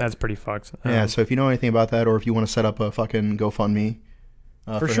is that? That's pretty fucked. Yeah. So if you know anything about that, or if you want to set up a fucking GoFundMe.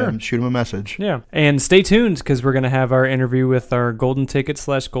 For sure. Him, shoot him a message. Yeah. And stay tuned because we're going to have our interview with our golden ticket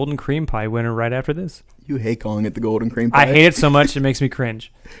 / golden cream pie winner right after this. You hate calling it the golden cream pie. I hate it so much it makes me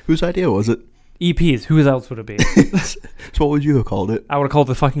cringe. Whose idea was it? EPs. Who else would it be? So what would you have called it? I would have called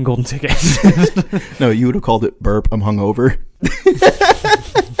it the fucking golden ticket. No, you would have called it burp. I'm hungover.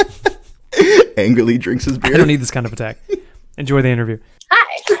 Angrily drinks his beer. I don't need this kind of attack. Enjoy the interview.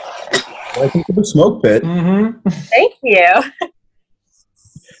 Hi. Welcome to the Smoke Pit. Mm-hmm. Thank you.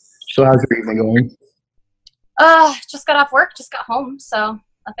 So how's your evening going? Just got off work, just got home, so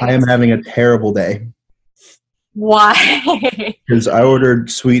nothing I am having a terrible day. Why? Because I ordered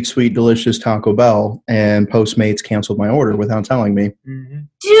sweet, delicious Taco Bell, and Postmates canceled my order without telling me. Mm-hmm.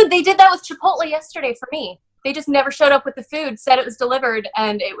 Dude, they did that with Chipotle yesterday for me. They just never showed up with the food, said it was delivered,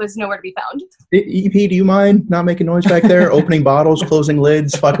 and it was nowhere to be found. EP, do you mind not making noise back there? Opening bottles, closing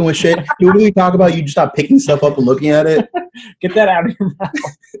lids, fucking with shit? What do we talk about? You just stop picking stuff up and looking at it? Get that out of your mouth.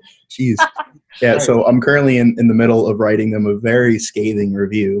 Jeez. Yeah, so I'm currently in the middle of writing them a very scathing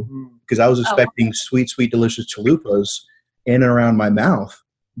review because I was expecting sweet, delicious chalupas in and around my mouth,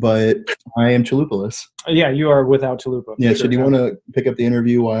 but I am chalupaless. Yeah, you are without chalupa. Yeah, so do you want to pick up the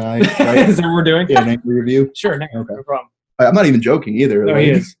interview while I write? Is that what we're doing? Yeah, an angry review? Sure, no problem. I'm not even joking either. No, like,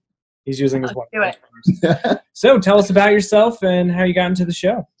 he is. He's using his one. Do it. So tell us about yourself and how you got into the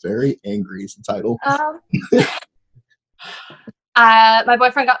show. Very angry is the title. My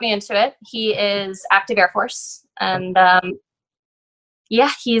boyfriend got me into it. He is active Air Force, and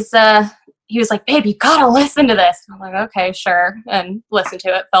yeah, he was like, "Babe, you gotta listen to this." I'm like, "Okay, sure," and listened to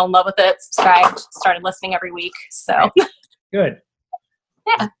it, fell in love with it, subscribed, started listening every week. So Good.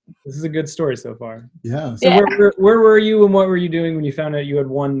 Yeah. This is a good story so far. Yeah. So where were you and what were you doing when you found out you had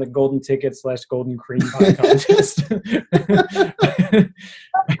won the golden ticket / golden cream pie contest?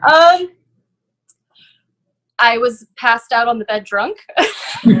 I was passed out on the bed drunk.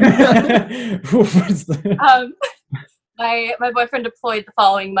 My boyfriend deployed the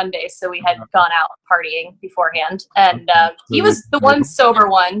following Monday, so we had gone out partying beforehand, and he was the one sober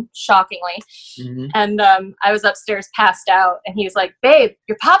one, shockingly. Mm-hmm. And I was upstairs passed out, and he was like, "Babe,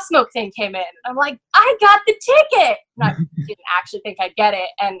 your Pop Smoke thing came in." I'm like, "I got the ticket!" And I didn't actually think I'd get it,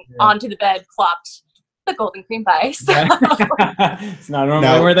 and onto the bed plopped the golden cream pie. So. It's not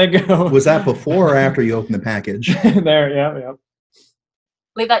normally where they go. Was that before or after you opened the package? There, yeah.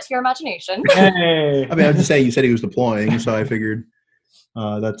 Leave that to your imagination. Hey. I mean, I was just saying, you said he was deploying, so I figured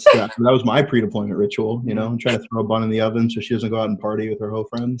that was my pre-deployment ritual, you know, trying to throw a bun in the oven so she doesn't go out and party with her whole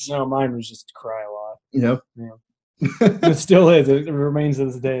friends. No, mine was just to cry a lot. Yeah. It still is. It remains to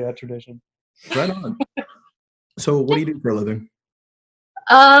this day, that tradition. Right on. So what do you do for a living?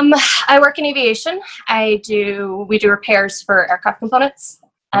 I work in aviation. We do repairs for aircraft components,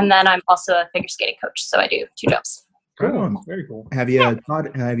 and then I'm also a figure skating coach, so I do 2 jobs. Right on. Very cool. Have you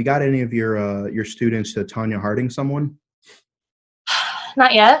got any of your students to Tanya Harding someone?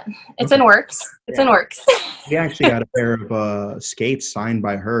 Not yet. It's in works. It's in works. We actually got a pair of skates signed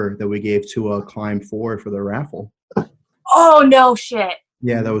by her that we gave to Climb 4 for the raffle. Oh, no shit.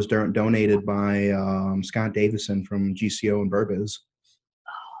 Yeah, that was donated by Scott Davison from GCO and Burbiz.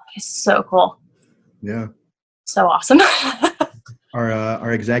 It's so cool. Yeah. So awesome.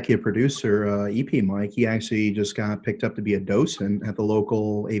 Our executive producer, EP Mike, he actually just got picked up to be a docent at the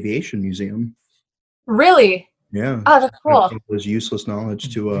local aviation museum. Really? Yeah. Oh, that's cool. It was useless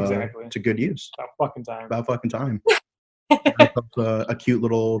knowledge to good use. About fucking time. A cute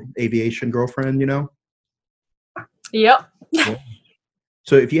little aviation girlfriend, you know? Yep. Yeah.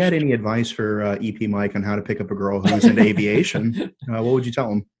 So if you had any advice for EP Mike on how to pick up a girl who's into aviation, what would you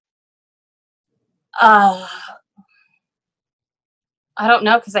tell him? I don't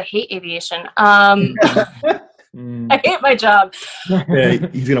know, because I hate aviation. I hate my job. Yeah,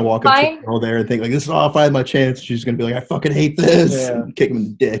 he's gonna walk up to the girl there and think like, "This is all if I had my chance." She's gonna be like, "I fucking hate this," and kick him in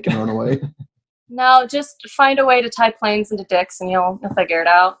the dick and run away. No, just find a way to tie planes into dicks, and you'll figure it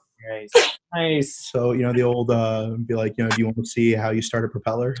out. Nice. So the old be like, do you want to see how you start a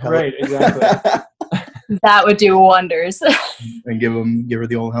propeller? Right, exactly. That would do wonders. And give her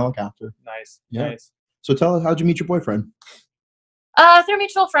the old helicopter. Nice. Yeah. Nice. So tell us, how'd you meet your boyfriend? Through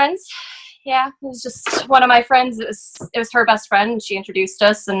mutual friends. Yeah, it was just one of my friends. It was her best friend, and she introduced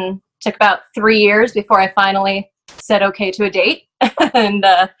us, and it took about 3 years before I finally said okay to a date. And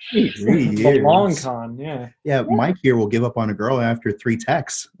 3 years. A long con, yeah. Yeah, Mike here will give up on a girl after 3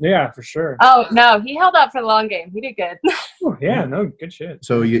 texts. Yeah, for sure. Oh no, he held up for the long game. He did good. Yeah, no, good shit.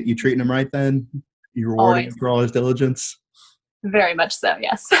 So you treating him right then? You rewarding him for all his diligence? Very much so,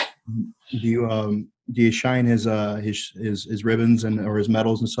 yes. Do you shine his ribbons or his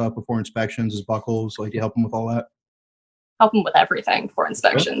medals and stuff before inspections, his buckles? Like, do you help him with all that? Help him with everything for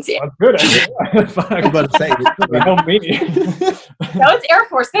inspections. Yeah. That's good. I was about to say, help me. No, it's Air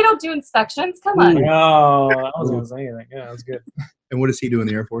Force. They don't do inspections. Come on. No, I wasn't gonna say anything. Yeah, that was good. And what does he do in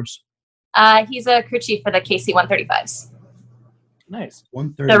the Air Force? He's a crew chief for the KC-135s. Nice.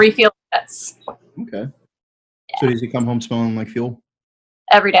 130. The refuel jets. Okay. So does he come home smelling like fuel?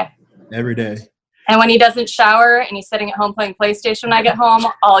 Every day. Every day. And when he doesn't shower and he's sitting at home playing PlayStation when I get home,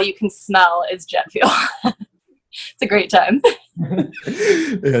 all you can smell is jet fuel. It's a great time.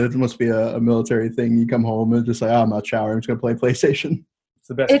 Yeah, that must be a military thing. You come home and just like, I'm not showering. I'm just going to play PlayStation. It's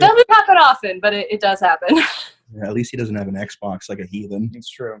the best. It doesn't happen often, but it does happen. Yeah, at least he doesn't have an Xbox like a heathen. It's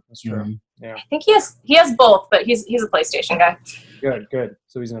true. It's true. Yeah. I think he has both, but he's a PlayStation guy. Good.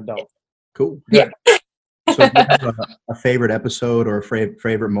 So he's an adult. Cool. Yeah. So do you have a favorite episode or a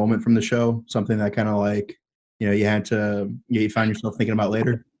favorite moment from the show? Something that kind of like, you find yourself thinking about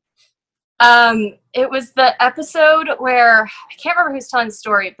later? It was the episode where, I can't remember who's telling the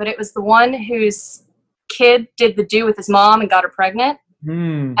story, but it was the one whose kid did the do with his mom and got her pregnant.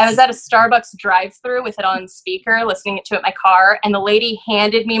 I was at a Starbucks drive-thru with it on speaker, listening to it in my car, and the lady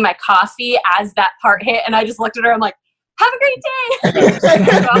handed me my coffee as that part hit, and I just looked at her. I'm like, "Have a great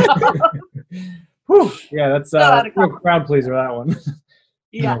day." Whew. Yeah, that's real crowd pleaser, that one.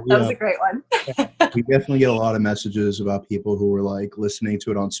 Yeah, that was a great one. We definitely get a lot of messages about people who were like listening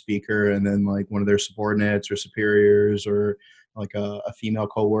to it on speaker, and then like one of their subordinates or superiors or like a female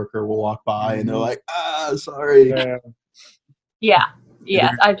coworker will walk by and they're like, sorry.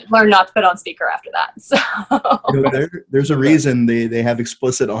 Yeah, I learned not to put on speaker after that. So there's a reason they have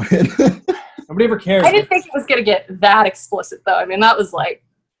explicit on it. Nobody ever cares. I didn't think it was gonna get that explicit though. I mean, that was like,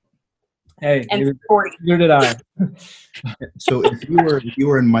 hey, and 40. Neither did I. So if you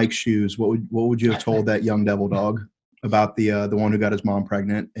were in Mike's shoes, what would you have told that young devil dog about the one who got his mom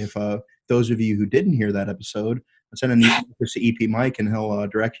pregnant? If those of you who didn't hear that episode, send an email to EP Mike and he'll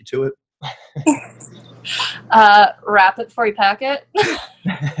direct you to it. Wrap it before you pack it.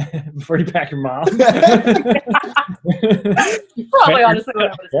 Before you pack your mom. Probably honestly what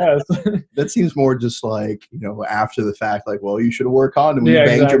I would have said. Yes. That seems more just like, after the fact, like, well, you should have worn condom when you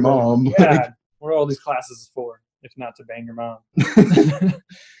banged your mom. Yeah. What are all these classes for if not to bang your mom?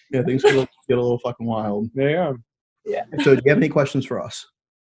 Yeah, things get a little fucking wild. Yeah. Yeah. So do you have any questions for us?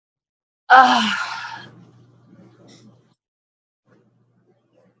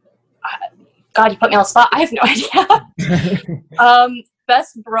 God, you put me on the spot. I have no idea.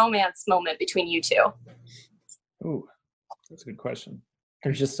 Best bromance moment between you two. Ooh, that's a good question.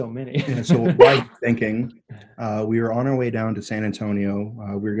 There's just so many. Yeah, so while you're thinking, we were on our way down to San Antonio.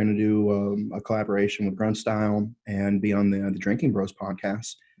 We were going to do a collaboration with Grunt Style and be on the Drinking Bros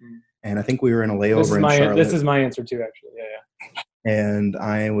podcast. And I think we were in a layover in Charlotte. This is my answer too, actually. Yeah. And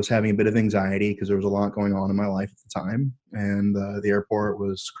I was having a bit of anxiety because there was a lot going on in my life at the time. And the airport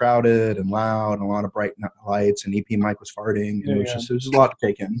was crowded and loud and a lot of bright lights. And EP Mike was farting. And it was just a lot to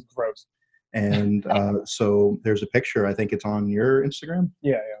take in. Gross. And so there's a picture, I think it's on your Instagram.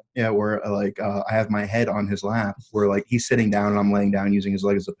 Yeah, where I have my head on his lap, where like he's sitting down and I'm laying down using his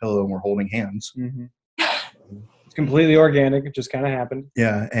leg as a pillow and we're holding hands. Mm-hmm. It's completely organic. It just kind of happened.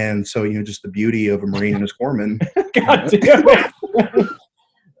 Yeah, and so just the beauty of a Marine and his corpsman. God damn it.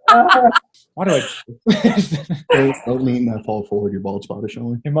 Why do I? Don't mean that fall forward. Your bald spot is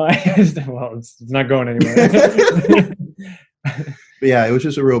showing. Am I? Well, it's not going anywhere. But yeah, it was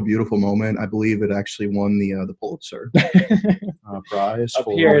just a real beautiful moment. I believe it actually won the Pulitzer prize Up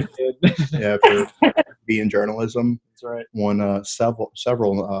here it did. for being journalism. That's right. Won several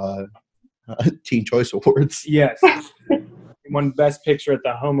Teen Choice Awards. Yes. Won Best Picture at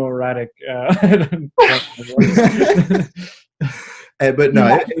the homoerotic. But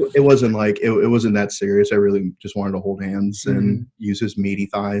no, it wasn't like it wasn't that serious. I really just wanted to hold hands and use his meaty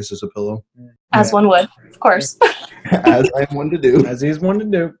thighs as a pillow. As one would, of course. As I am one to do. As he's one to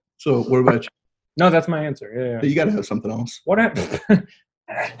do. So what about you? No, that's my answer. Yeah. You got to have something else. What happened?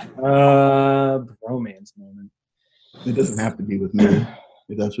 Bromance moment. It doesn't have to be with me,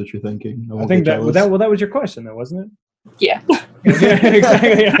 if that's what you're thinking. I think that was your question, though, wasn't it? Yeah. Yeah,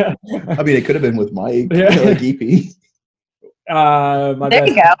 exactly. Yeah. I mean, it could have been with Mike, like EP. There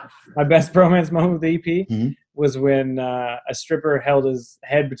you go. My best bromance moment with EP was when a stripper held his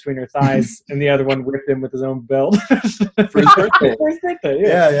head between her thighs and the other one whipped him with his own belt. For his birthday. For his birthday,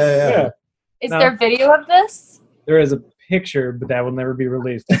 Yeah. Is there video of this? There is a picture, but that will never be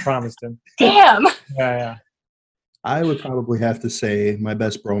released. I promised him. Damn. Yeah. I would probably have to say my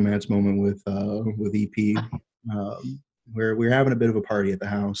best bromance moment with EP, where we were having a bit of a party at the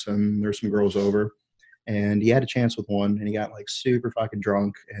house, and there's some girls over, and he had a chance with one, and he got like super fucking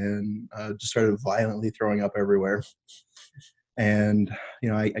drunk and just started violently throwing up everywhere. And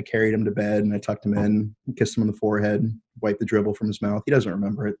I carried him to bed and I tucked him in, kissed him on the forehead, wiped the dribble from his mouth. He doesn't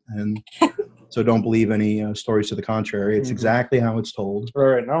remember it, and so don't believe any stories to the contrary. It's exactly how it's told.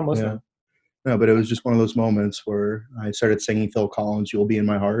 Right. No, almost. Yeah. No, but it was just one of those moments where I started singing Phil Collins' "You'll Be in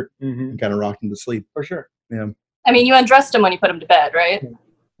My Heart" and kind of rocked him to sleep. For sure. Yeah. I mean, you undressed him when you put him to bed, right?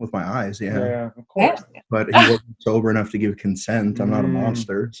 With my eyes, Yeah, of course. But he wasn't sober enough to give consent. I'm not a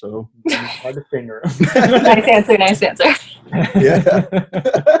monster, so. Hard to finger him. Nice answer, nice answer. Yeah.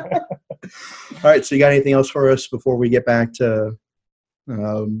 All right, so you got anything else for us before we get back to,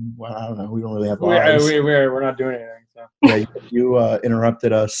 well, I don't know. We don't really have lives. We're not doing anything. So. Yeah, you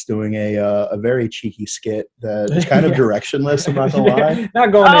interrupted us doing a very cheeky skit that is kind of directionless, I'm not going to lie.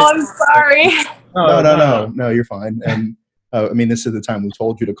 Not going I'm sorry. No, you're fine. And I mean, this is the time we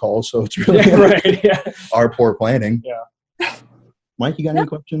told you to call, so it's really our poor planning. Yeah. Mike, you got any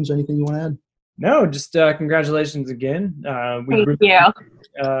questions? Anything you want to add? No, just congratulations again. We Thank you.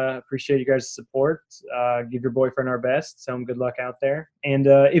 Appreciate you guys' support. Give your boyfriend our best. Tell him good luck out there. And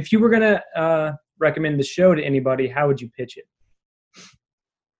if you were going to recommend the show to anybody, how would you pitch it?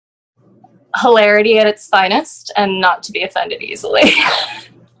 Hilarity at its finest and not to be offended easily.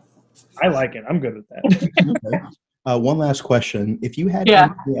 I like it. I'm good with that. Okay. One last question. If you had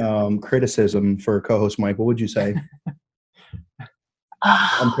any criticism for co-host Mike, what would you say?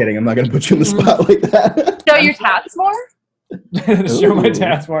 I'm kidding. I'm not going to put you in the spot like that. Show your tats more? Show my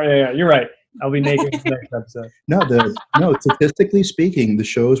tats more. Yeah, you're right. I'll be naked in the next episode. No, statistically speaking, the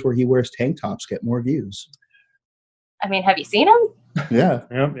shows where he wears tank tops get more views. I mean, have you seen him? Yeah.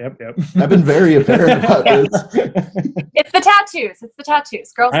 Yep. I've been very apparent about this. It's the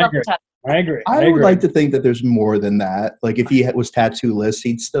tattoos. Girls love the tattoos. I agree. I would like to think that there's more than that. Like if he was tattoo-less,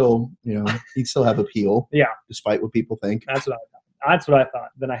 he'd still have appeal. Yeah. Despite what people think. That's what I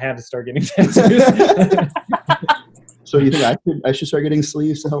thought. Then I had to start getting tattoos. So you think I should start getting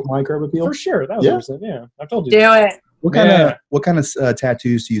sleeves to help my curb appeal? For sure. That was yeah. I told you. Do it. What kind of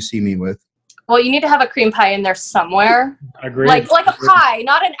tattoos do you see me with? Well, you need to have a cream pie in there somewhere. Agreed. Like a pie,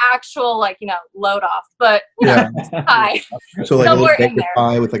 not an actual load off, but pie. So like a little baker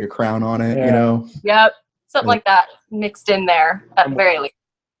pie with like a crown on it, Yep, something like that mixed in there at the very least.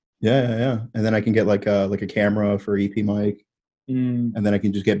 Yeah. And then I can get like a camera for EP Mike, and then I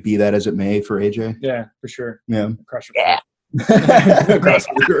can just get Be That As It May for AJ. Yeah, for sure. Yeah. Crush your Across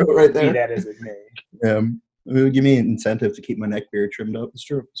the throat right there. Be That As It May. Yeah. It would give me an incentive to keep my neck beard trimmed up. It's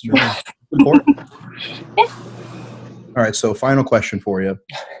true. It's important. All right, so final question for you.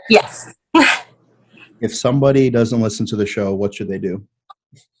 Yes. If somebody doesn't listen to the show, what should they do?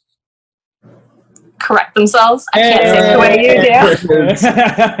 Correct themselves. I can't say the way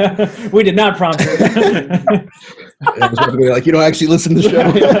you do. We did not prompt you. I was about to be like, you don't actually listen to the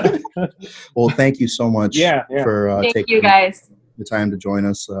show. Well, thank you so much for taking the time to join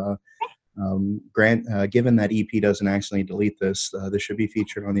us. Grant, given that EP doesn't actually delete this should be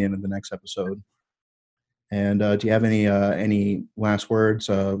featured on the end of the next episode. And do you have any last words?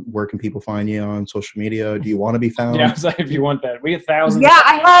 Where can people find you on social media? Do you want to be found? Yeah, if you want that. We get thousands. Yeah,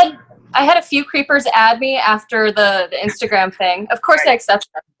 I had a few creepers add me after the Instagram thing. Of course I accept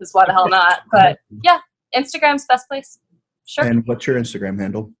that, because why the hell not? But yeah, Instagram's best place. Sure. And what's your Instagram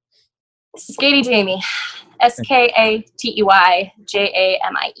handle? Skatey Jamie. SKATEYJAMIE.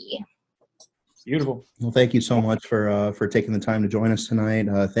 Beautiful. Well, thank you so much for taking the time to join us tonight.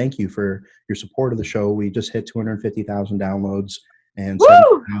 Thank you for your support of the show. We just hit 250,000 downloads and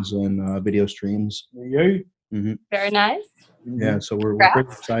 7,000 video streams. Yay. Mm-hmm. Very nice. Yeah, so we're pretty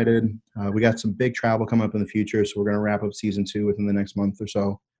excited. We got some big travel coming up in the future, so we're going to wrap up season 2 within the next month or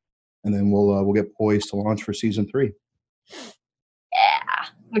so, and then we'll get poised to launch for season 3. Yeah,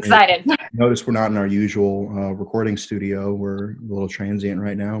 I'm excited. Notice we're not in our usual recording studio. We're a little transient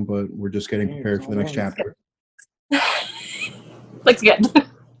right now, but we're just getting prepared for the next chapter. Looks good.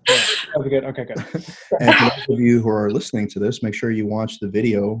 Okay, good. And for those of you who are listening to this, make sure you watch the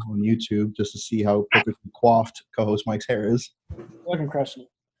video on YouTube just to see how perfectly coiffed co-host Mike's hair is. Looking crushing.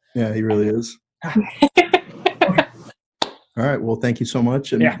 Yeah, he really is. All right, well, thank you so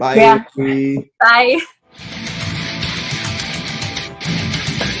much, and bye. Yeah. Bye.